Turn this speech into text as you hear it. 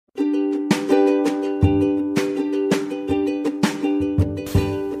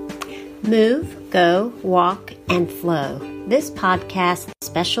Move, go, walk, and flow. This podcast,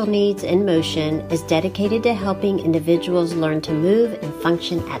 Special Needs in Motion, is dedicated to helping individuals learn to move and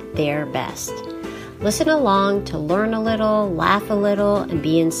function at their best. Listen along to learn a little, laugh a little, and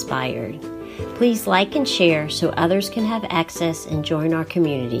be inspired. Please like and share so others can have access and join our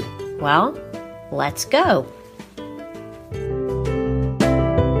community. Well, let's go.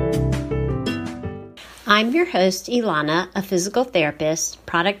 I'm your host, Ilana, a physical therapist,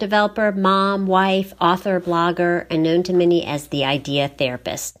 product developer, mom, wife, author, blogger, and known to many as the Idea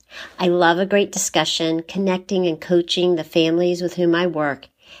Therapist. I love a great discussion, connecting and coaching the families with whom I work,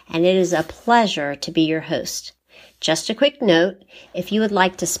 and it is a pleasure to be your host. Just a quick note, if you would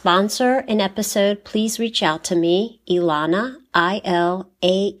like to sponsor an episode, please reach out to me, Ilana,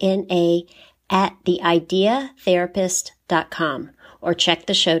 I-L-A-N-A, at theideatherapist.com, or check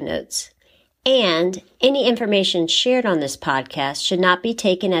the show notes. And any information shared on this podcast should not be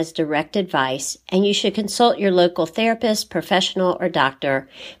taken as direct advice, and you should consult your local therapist, professional, or doctor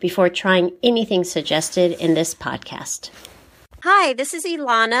before trying anything suggested in this podcast. Hi, this is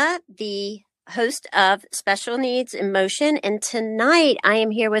Ilana, the host of Special Needs in Motion, and tonight I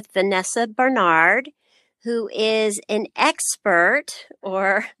am here with Vanessa Bernard, who is an expert,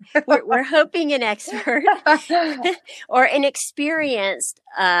 or we're hoping an expert, or an experienced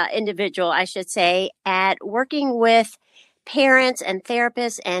individual, I should say, at working with parents and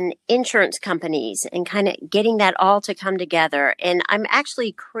therapists and insurance companies and kind of getting that all to come together. And I'm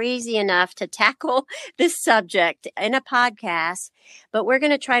actually crazy enough to tackle this subject in a podcast, but we're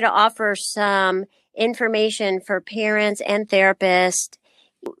going to try to offer some information for parents and therapists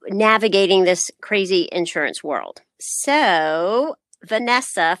navigating this crazy insurance world. So,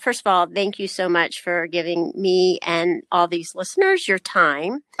 Vanessa, first of all, thank you so much for giving me and all these listeners your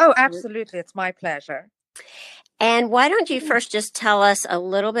time. Oh, absolutely. It's my pleasure. And why don't you first just tell us a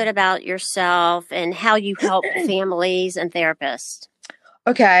little bit about yourself and how you help families and therapists?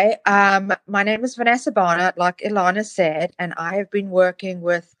 Okay. My name is Vanessa Barnett, like Ilana said, and I have been working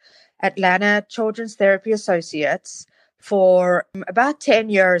with Atlanta Children's Therapy Associates for about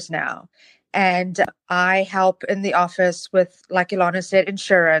 10 years now. And I help in the office with, like Ilana said,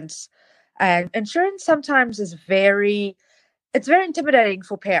 insurance. And insurance sometimes is very intimidating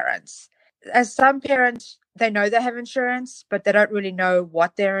for parents. As some parents, they know they have insurance, but they don't really know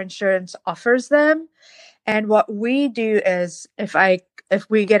what their insurance offers them. And what we do is if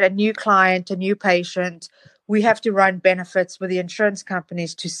we get a new client, a new patient, we have to run benefits with the insurance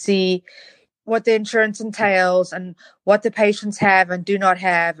companies to see what the insurance entails and what the patients have and do not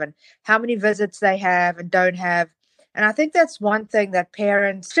have and how many visits they have and don't have. And I think that's one thing that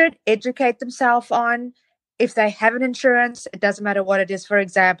parents should educate themselves on. If they have an insurance, it doesn't matter what it is. For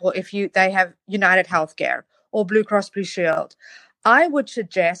example, if they have United Healthcare or Blue Cross Blue Shield, I would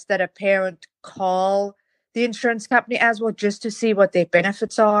suggest that a parent call the insurance company as well just to see what their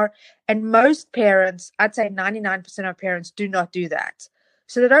benefits are. And most parents, I'd say 99% of parents do not do that.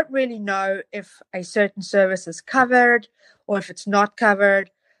 So they don't really know if a certain service is covered or if it's not covered.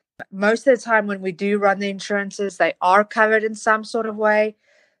 Most of the time when we do run the insurances, they are covered in some sort of way.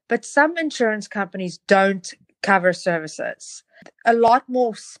 But some insurance companies don't cover services. A lot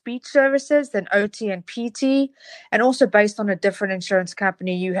more speech services than OT and PT. And also based on a different insurance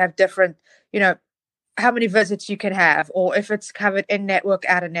company, you have different, how many visits you can have or if it's covered in network,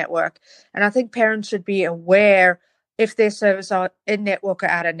 out of network. And I think parents should be aware if their services are in network or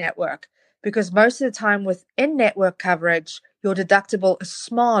out of network, because most of the time with in-network coverage, your deductible is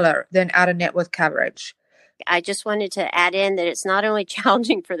smaller than out-of-network coverage. I just wanted to add in that it's not only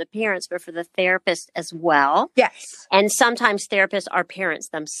challenging for the parents, but for the therapist as well. Yes. And sometimes therapists are parents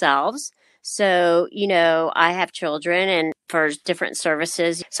themselves. So, I have children and for different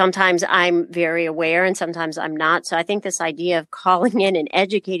services, sometimes I'm very aware and sometimes I'm not. So I think this idea of calling in and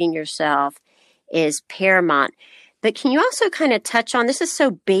educating yourself is paramount. But can you also kind of touch on, this is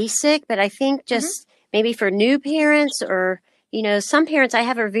so basic, but I think just maybe for new parents or, some parents I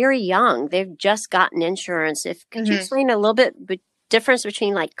have are very young. They've just gotten insurance. Could you explain a little bit difference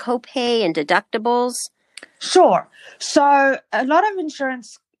between like copay and deductibles? Sure. So a lot of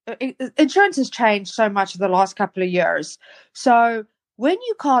insurance has changed so much in the last couple of years. So when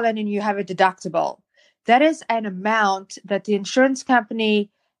you call in and you have a deductible, that is an amount that the insurance company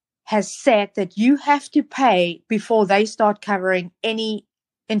has said that you have to pay before they start covering any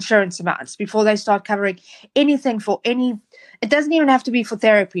insurance amounts, before they start covering anything for any, it doesn't even have to be for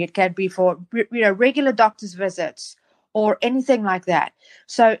therapy. It can be for, regular doctor's visits or anything like that.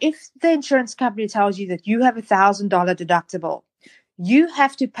 So if the insurance company tells you that you have $1,000 deductible, you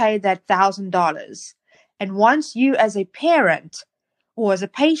have to pay that $1,000. And once you as a parent or as a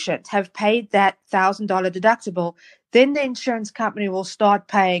patient have paid that $1,000 deductible, then the insurance company will start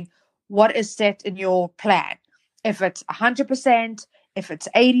paying what is set in your plan. If it's 100%, if it's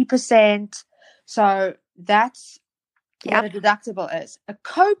 80%. So that's what a deductible is. A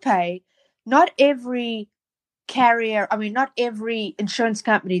copay, not every not every insurance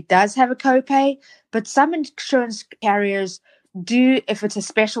company does have a copay, but some insurance carriers do if it's a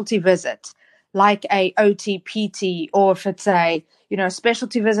specialty visit, like a OTPT, or if it's a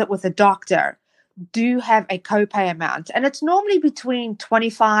specialty visit with a doctor, do have a copay amount. And it's normally between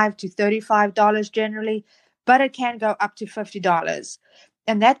 $25 to $35 generally, but it can go up to $50.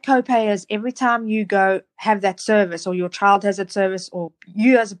 And that copay is every time you go have that service, or your child has that service, or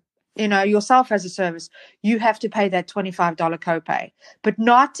you as yourself as a service, you have to pay that $25 copay. But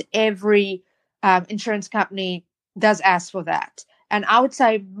not every insurance company does ask for that. And I would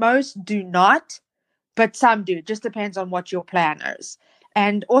say most do not, but some do. It just depends on what your plan is.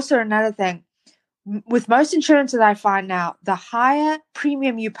 And also another thing, with most insurances I find now, the higher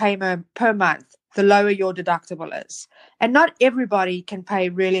premium you pay per month, the lower your deductible is. And not everybody can pay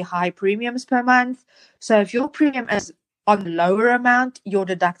really high premiums per month. So if your premium is on the lower amount, your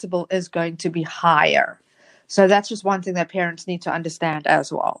deductible is going to be higher. So that's just one thing that parents need to understand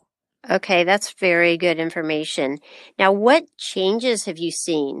as well. Okay, that's very good information. Now, what changes have you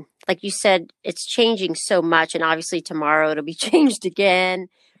seen? Like you said, it's changing so much, and obviously tomorrow it'll be changed again,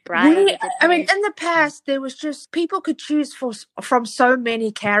 right? In the past, there was just people could choose from so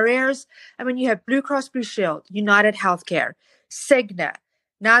many carriers. You have Blue Cross Blue Shield, United Healthcare, Cigna.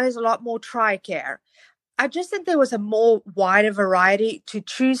 Now there's a lot more TRICARE. I just think there was a more wider variety to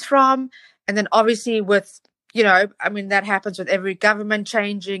choose from. And then obviously with, that happens with every government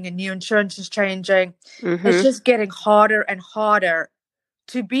changing and new insurances changing. Mm-hmm. It's just getting harder and harder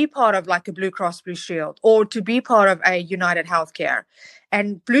to be part of like a Blue Cross Blue Shield or to be part of a United Healthcare.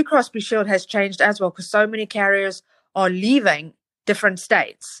 And Blue Cross Blue Shield has changed as well because so many carriers are leaving different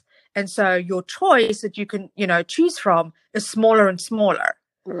states. And so your choice that you can, choose from is smaller and smaller.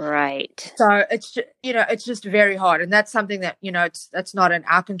 Right. So it's just very hard. And that's something that, that's not in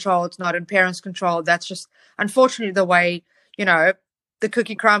our control. It's not in parents' control. That's just unfortunately the way, the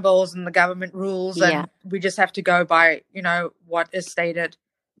cookie crumbles and the government rules. Yeah. And we just have to go by, what is stated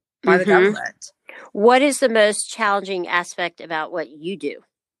by the government. What is the most challenging aspect about what you do,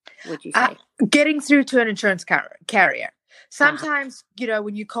 would you say? Getting through to an insurance carrier. Sometimes,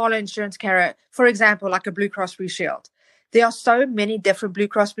 when you call an insurance carrier, for example, like a Blue Cross Blue Shield, there are so many different Blue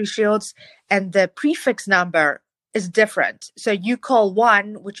Cross Blue Shields and the prefix number is different. So you call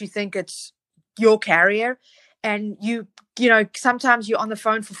one, which you think it's your carrier, and sometimes you're on the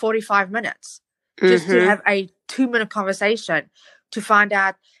phone for 45 minutes just to have a 2-minute conversation to find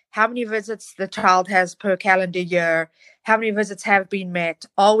out how many visits the child has per calendar year, how many visits have been met,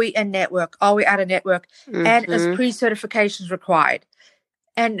 are we in network, are we out of network, and is pre-certifications required.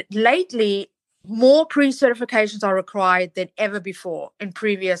 And lately, more pre-certifications are required than ever before in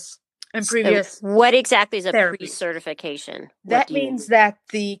previous. So what exactly is a pre-certification? That means that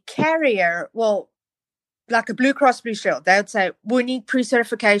the carrier, like a Blue Cross Blue Shield, they would say, we need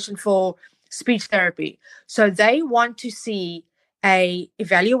pre-certification for speech therapy. So they want to see a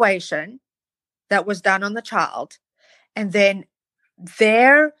evaluation that was done on the child, and then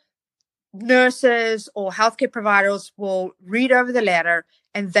their nurses or healthcare providers will read over the letter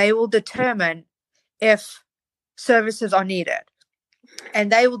and they will determine if services are needed,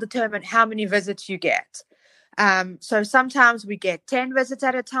 and they will determine how many visits you get. So sometimes we get 10 visits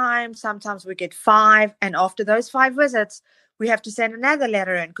at a time, sometimes we get 5, and after those 5 visits, we have to send another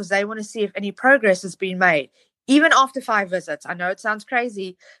letter in because they want to see if any progress has been made, even after 5 visits. I know it sounds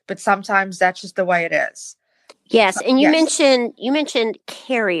crazy, but sometimes that's just the way it is. Yes, and you mentioned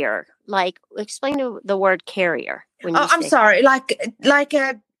carrier. Like, explain the word carrier. When you I'm sorry, like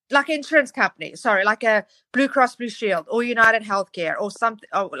an insurance company. Sorry, like a Blue Cross Blue Shield or United Healthcare or something.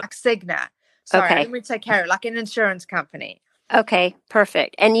 Oh, like Cigna. Sorry, I didn't mean to say carrier, like an insurance company. Okay,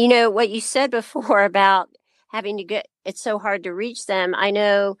 perfect. And what you said before about having to get, it's so hard to reach them. I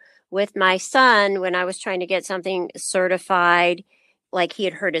know with my son, when I was trying to get something certified, like he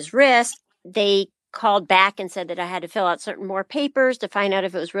had hurt his wrist, they called back and said that I had to fill out certain more papers to find out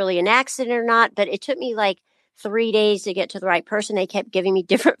if it was really an accident or not. But it took me like 3 days to get to the right person. They kept giving me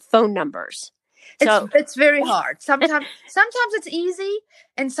different phone numbers. So it's very hard. Sometimes it's easy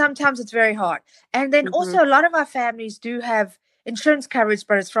and sometimes it's very hard. And then also a lot of our families do have insurance coverage,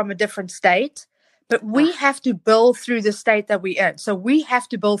 but it's from a different state. But we have to bill through the state that we're in. So we have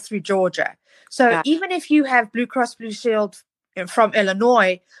to bill through Georgia. So even if you have Blue Cross Blue Shield from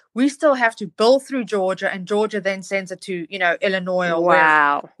Illinois, we still have to bill through Georgia, and Georgia then sends it to, Illinois or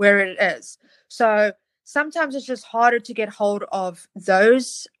Wow. where it is. So sometimes it's just harder to get hold of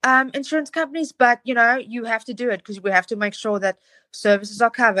those insurance companies, but you have to do it because we have to make sure that services are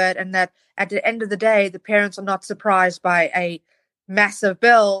covered, and that at the end of the day, the parents are not surprised by a massive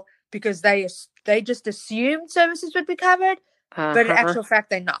bill because they just assumed services would be covered, but in actual fact,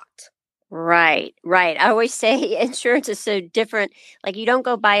 they're not. Right. I always say insurance is so different. Like you don't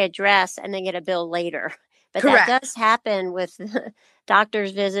go buy a dress and then get a bill later. But Correct. That does happen with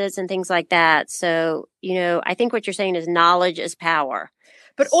doctor's visits and things like that. So, I think what you're saying is knowledge is power.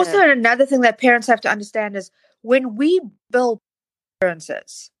 But also another thing that parents have to understand is when we bill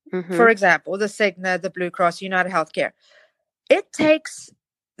insurances, for example, the Cigna, the Blue Cross, United Healthcare, it takes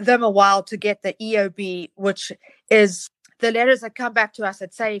them a while to get the EOB, which is the letters that come back to us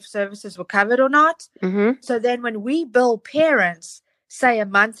that say if services were covered or not. So then when we bill parents, say a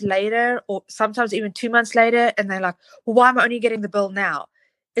month later or sometimes even 2 months later, and they're like, well, why am I only getting the bill now?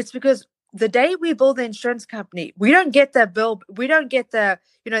 It's because the day we bill the insurance company, we don't get the bill, we don't get the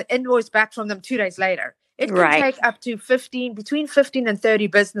invoice back from them 2 days later. It can take up to between 15 and 30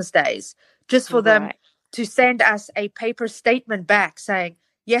 business days just for them to send us a paper statement back saying,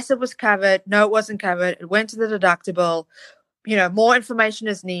 yes, it was covered. No, it wasn't covered. It went to the deductible. More information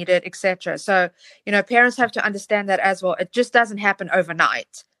is needed, etc. So, parents have to understand that as well. It just doesn't happen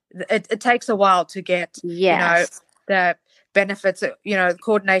overnight. It takes a while to get, the benefits, the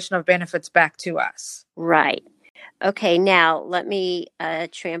coordination of benefits back to us. Right. Okay. Now let me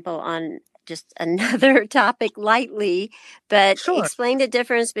trample on just another topic lightly, but explain the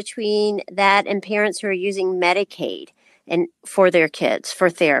difference between that and parents who are using Medicaid and for their kids for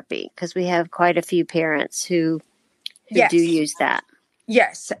therapy, because we have quite a few parents who do use that.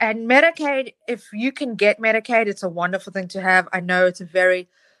 Yes. And Medicaid, if you can get Medicaid, it's a wonderful thing to have. I know it's a very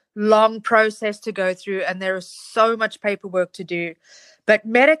long process to go through and there is so much paperwork to do. But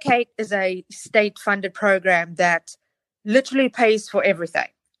Medicaid is a state-funded program that literally pays for everything.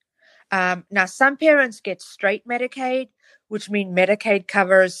 Now, some parents get straight Medicaid, which means Medicaid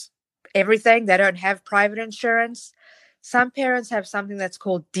covers everything. They don't have private insurance. Some parents have something that's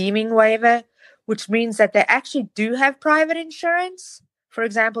called deeming waiver, which means that they actually do have private insurance. For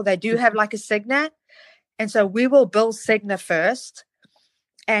example, they do have like a Cigna. And so we will bill Cigna first.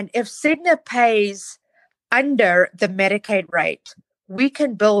 And if Cigna pays under the Medicaid rate, we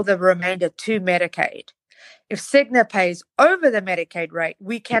can bill the remainder to Medicaid. If Cigna pays over the Medicaid rate,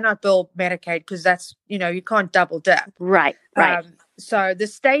 we cannot bill Medicaid because that's, you can't double dip. Right. So the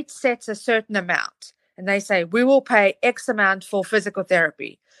state sets a certain amount and they say, we will pay X amount for physical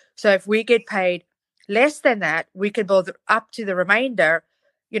therapy. So if we get paid less than that, we can bill up to the remainder,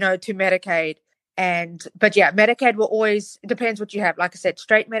 to Medicaid. But Medicaid will always, it depends what you have. Like I said,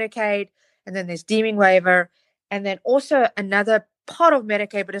 straight Medicaid, and then there's deeming waiver. And then also another part of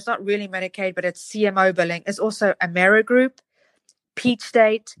Medicaid, but it's not really Medicaid, but it's CMO billing, is also Amerigroup, Peach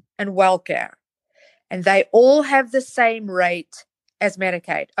State, and WellCare. And they all have the same rate as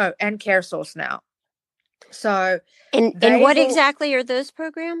Medicaid. Oh, and CareSource now. So, and what exactly are those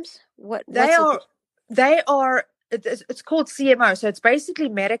programs? They are. It's called CMO, so it's basically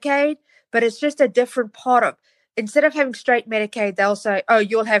Medicaid, but it's just a different part of. Instead of having straight Medicaid, they'll say, "Oh,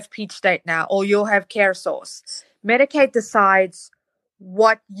 you'll have Peach State now, or you'll have CareSource." Medicaid decides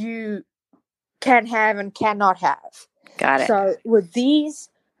what you can have and cannot have. Got it. So with these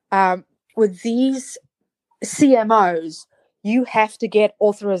CMOs, you have to get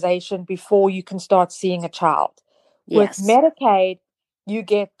authorization before you can start seeing a child. Yes. With Medicaid, you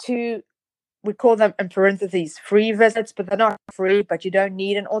get two, we call them in parentheses, free visits, but they're not free, but you don't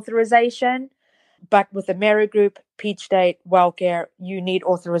need an authorization. But with Amerigroup, Peach State, WellCare, you need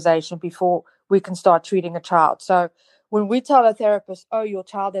authorization before we can start treating a child. So when we tell a therapist, oh, your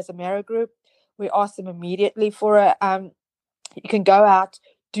child has Amerigroup, we ask them immediately for you can go out,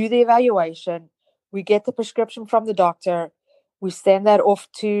 do the evaluation, we get the prescription from the doctor, we send that off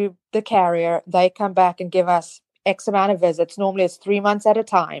to the carrier, they come back and give us X amount of visits. Normally it's 3 months at a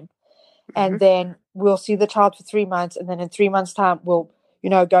time. And then we'll see the child for 3 months. And then in 3 months' time, we'll,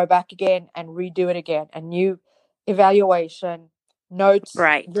 go back again and redo it again. A new evaluation, notes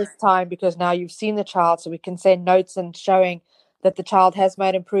this time because now you've seen the child. So we can send notes and showing that the child has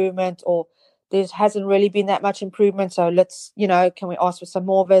made improvement or there hasn't really been that much improvement. So let's, can we ask for some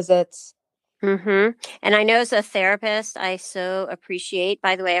more visits? And I know as a therapist, I so appreciate,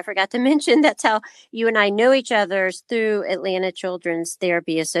 by the way, I forgot to mention, that's how you and I know each other through Atlanta Children's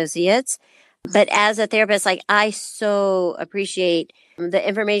Therapy Associates. But as a therapist, I so appreciate the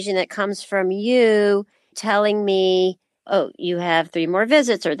information that comes from you telling me oh, you have 3 more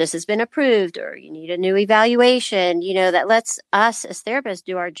visits, or this has been approved, or you need a new evaluation, that lets us as therapists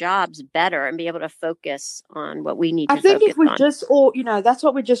do our jobs better and be able to focus on what we need I to think focus if we on. just all, that's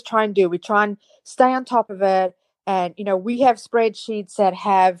what we just try and do. We try and stay on top of it. And, we have spreadsheets that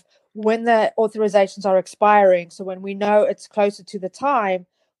have when the authorizations are expiring. So when we know it's closer to the time,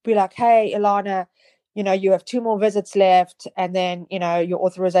 be like, hey, Ilana, you have 2 more visits left, and then, your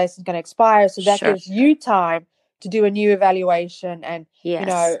authorization is going to expire. So that Sure. gives you time to do a new evaluation and,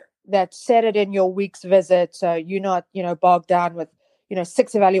 Yes. that set it in your week's visit. So you're not, bogged down with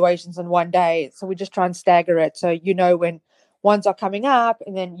 6 evaluations in one day. So we just try and stagger it. So when ones are coming up,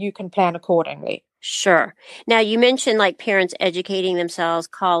 and then you can plan accordingly. Sure. Now, you mentioned like parents educating themselves,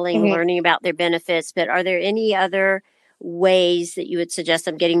 calling, Mhm. learning about their benefits, but are there any other ways that you would suggest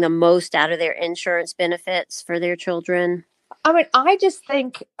them getting the most out of their insurance benefits for their children? I mean, I just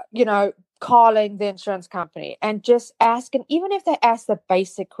think, calling the insurance company and just asking, even if they ask the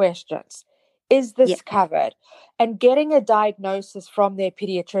basic questions, is Yeah. this covered? And getting a diagnosis from their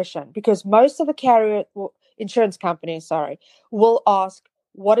pediatrician, because most of the insurance companies, will ask,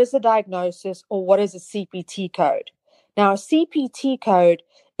 what is the diagnosis or what is a CPT code? Now, a CPT code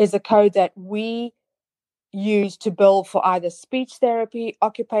is a code that we use to bill for either speech therapy,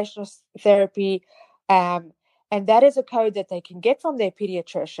 occupational therapy, um, and that is a code that they can get from their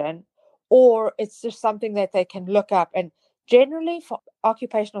pediatrician, or it's just something that they can look up. And generally, for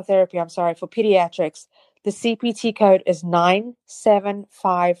occupational therapy, for pediatrics, the CPT code is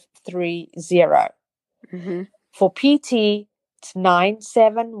 97530. Mm-hmm. For PT, it's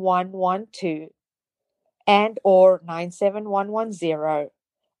 97112 and or 97110.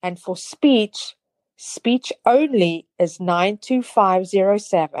 And for speech only is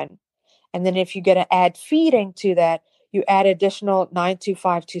 92507. And then if you're going to add feeding to that, you add additional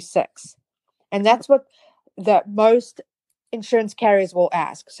 92526. And that's what the most insurance carriers will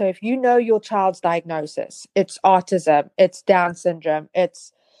ask. So if you know your child's diagnosis, it's autism, it's Down syndrome,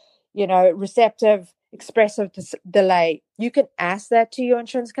 it's receptive expressive delay, you can ask that to your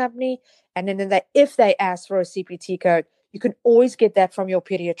insurance company. And then if they ask for a CPT code, you can always get that from your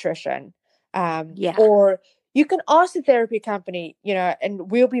pediatrician. Yeah. Or you can ask the therapy company, and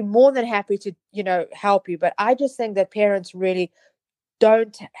we'll be more than happy to, help you. But I just think that parents really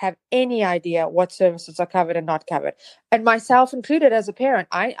don't have any idea what services are covered and not covered. And myself included as a parent,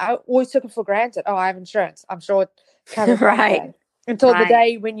 I always took it for granted. Oh, I have insurance, I'm sure it covers Right. something. Until the Right.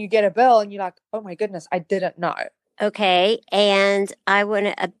 day when you get a bill and you're like, oh my goodness, I didn't know. Okay. And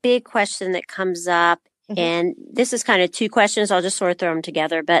a big question that comes up, Mm-hmm. and this is kind of 2 questions. I'll just sort of throw them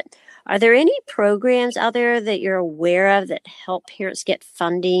together. But are there any programs out there that you're aware of that help parents get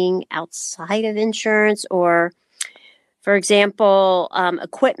funding outside of insurance? Or, for example,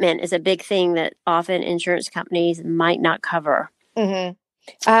 equipment is a big thing that often insurance companies might not cover.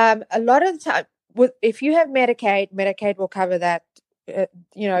 Mm-hmm. A lot of the time, if you have Medicaid will cover that.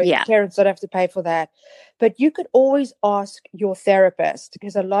 Yeah. Parents don't have to pay for that. But you could always ask your therapist,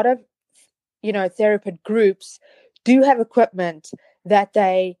 because a lot of therapy groups do have equipment that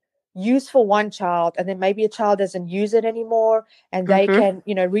they use for one child, and then maybe a child doesn't use it anymore, and they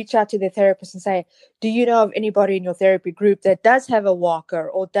Mm-hmm. can reach out to their therapist and say, do you know of anybody in your therapy group that does have a walker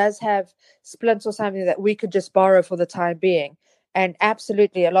or does have splints or something that we could just borrow for the time being? And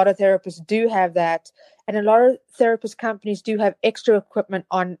absolutely, a lot of therapists do have that, and a lot of therapist companies do have extra equipment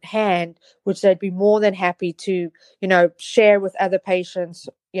on hand, which they'd be more than happy to share with other patients.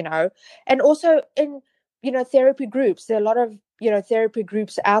 And also in therapy groups, there are a lot of therapy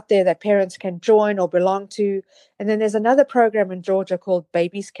groups out there that parents can join or belong to. And then there's another program in Georgia called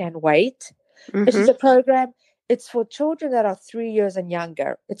Babies Can Wait, which Mm-hmm. is a program, it's for children that are 3 years and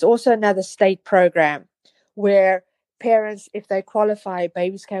younger. It's also another state program where parents, if they qualify,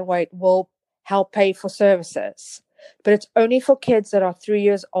 Babies Can Wait will help pay for services, but it's only for kids that are 3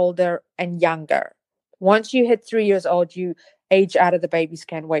 years older and younger. Once you hit 3 years old, you age out of the Babies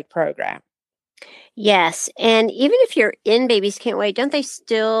Can Wait program. Yes. And even if you're in Babies Can't Wait, don't they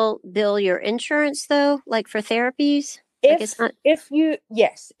still bill your insurance though, like for therapies? Like it's not. If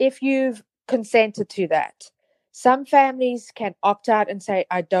you've consented to that. Some families can opt out and say,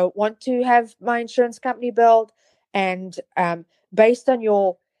 I don't want to have my insurance company billed. And based on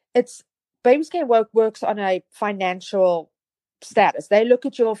it's Babies Can Work works on a financial status. They look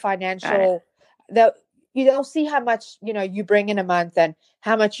at your Got it. financial, they'll see how much you bring in a month and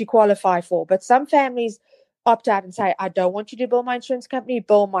how much you qualify for. But some families opt out and say, I don't want you to bill my insurance company,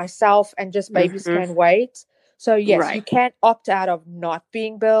 bill myself, and just Babies Mm-hmm. Can Wait. So yes, you Right. can opt out of not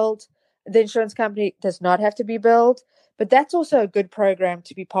being billed. The insurance company does not have to be billed, but that's also a good program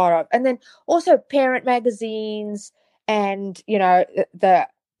to be part of. And then also parent magazines And, the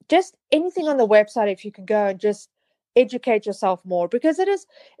just anything on the website, if you can go and just educate yourself more, because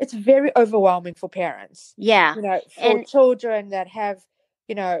it's very overwhelming for parents, Yeah. for And children that have,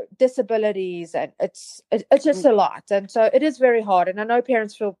 disabilities, and it's just a lot. And so it is very hard. And I know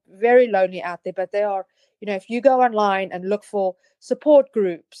parents feel very lonely out there, but they are, if you go online and look for support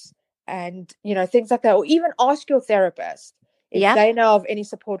groups and, things like that, or even ask your therapist if yep. they know of any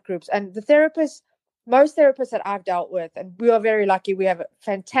support groups. And most therapists that I've dealt with, and we are very lucky, we have a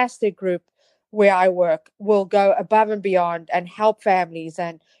fantastic group where I work, will go above and beyond and help families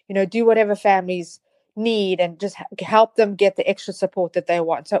and, do whatever families need and just help them get the extra support that they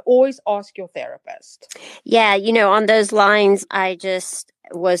want. So always ask your therapist. Yeah, on those lines, I just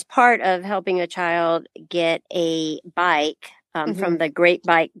was part of helping a child get a bike from the Great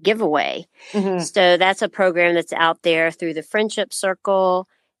Bike Giveaway. So that's a program that's out there through the Friendship Circle.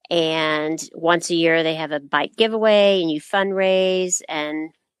 And once a year, they have a bike giveaway and you fundraise.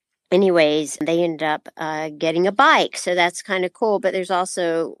 And anyways, they ended up getting a bike. So that's kind of cool. But there's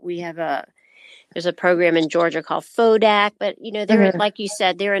also, there's a program in Georgia called FODAC, but they're like you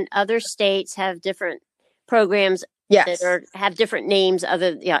said, they're in other states, have different programs that have different names.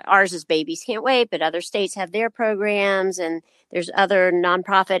 Ours is Babies Can't Wait, but other states have their programs, and there's other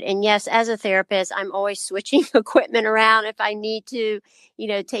nonprofit. And yes, as a therapist, I'm always switching equipment around if I need to.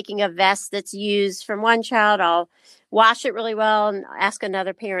 Taking a vest that's used from one child, I'll wash it really well and ask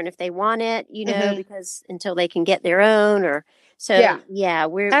another parent if they want it. Because until they can get their own, or so. Yeah,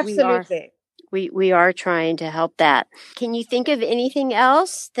 absolutely. We are trying to help that. Can you think of anything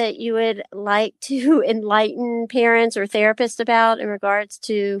else that you would like to enlighten parents or therapists about in regards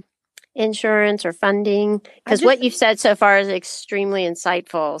to insurance or funding? Because what you've said so far is extremely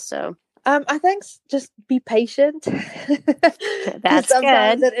insightful. So I think just be patient. That's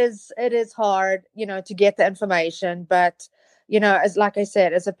sometimes good. it is hard, to get the information. But, as like I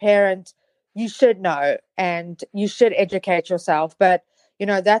said, as a parent, you should know and you should educate yourself. But,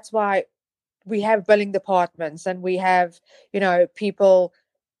 that's why we have billing departments and we have, people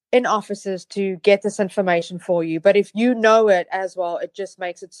in offices to get this information for you. But if you know it as well, it just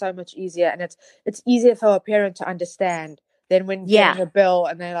makes it so much easier. And it's easier for a parent to understand than when getting a bill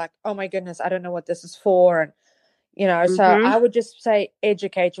and they're like, oh my goodness, I don't know what this is for. And, so I would just say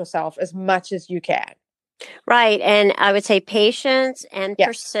educate yourself as much as you can. Right. And I would say patience and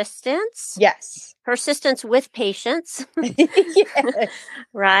persistence. Yes. Persistence with patience. Yes.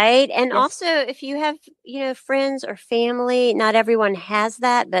 Right. And also, if you have, friends or family, not everyone has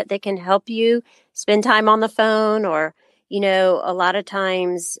that, but they can help you spend time on the phone, or, a lot of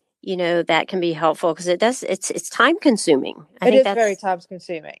times, that can be helpful because it's time consuming. It is very time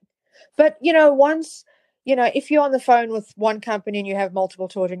consuming. But, once, if you're on the phone with one company and you have multiple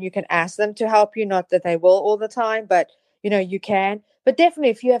children, you can ask them to help you. Not that they will all the time, but, you can. But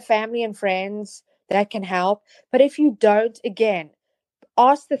definitely if you have family and friends that can help. But if you don't, again,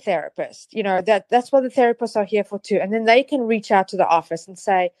 ask the therapist. That's what the therapists are here for too. And then they can reach out to the office and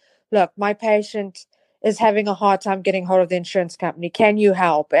say, look, my patient is having a hard time getting hold of the insurance company. Can you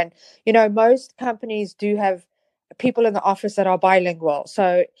help? And, most companies do have people in the office that are bilingual.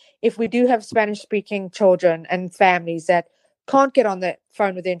 So if we do have Spanish speaking children and families that can't get on the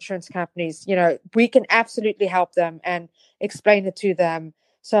phone with the insurance companies, we can absolutely help them and explain it to them.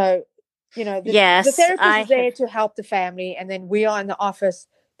 So, the therapist is there to help the family, and then we are in the office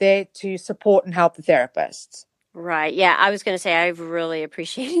there to support and help the therapists. Right. Yeah, I was going to say I've really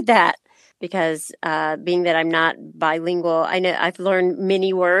appreciated that because being that I'm not bilingual, I know I've learned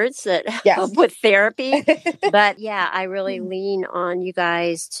many words that help with therapy. But yeah, I really lean on you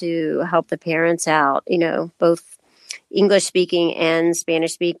guys to help the parents out, both English speaking and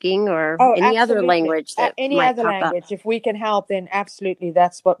Spanish speaking, or any other language that might pop up. If we can help, then absolutely,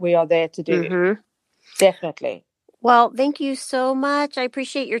 that's what we are there to do. Definitely. Well, thank you so much. I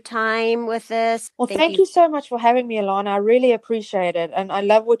appreciate your time with this. Well, thank you so much for having me, Ilana. I really appreciate it. And I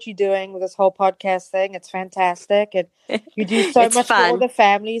love what you're doing with this whole podcast thing. It's fantastic. And you do so much for all the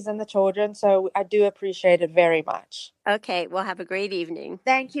families and the children. So I do appreciate it very much. Okay. Well, have a great evening.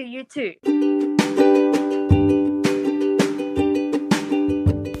 Thank you. You too.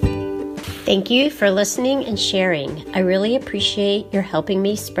 Thank you for listening and sharing. I really appreciate your helping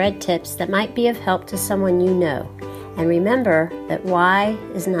me spread tips that might be of help to someone you know. And remember that why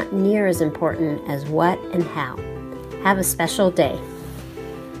is not near as important as what and how. Have a special day.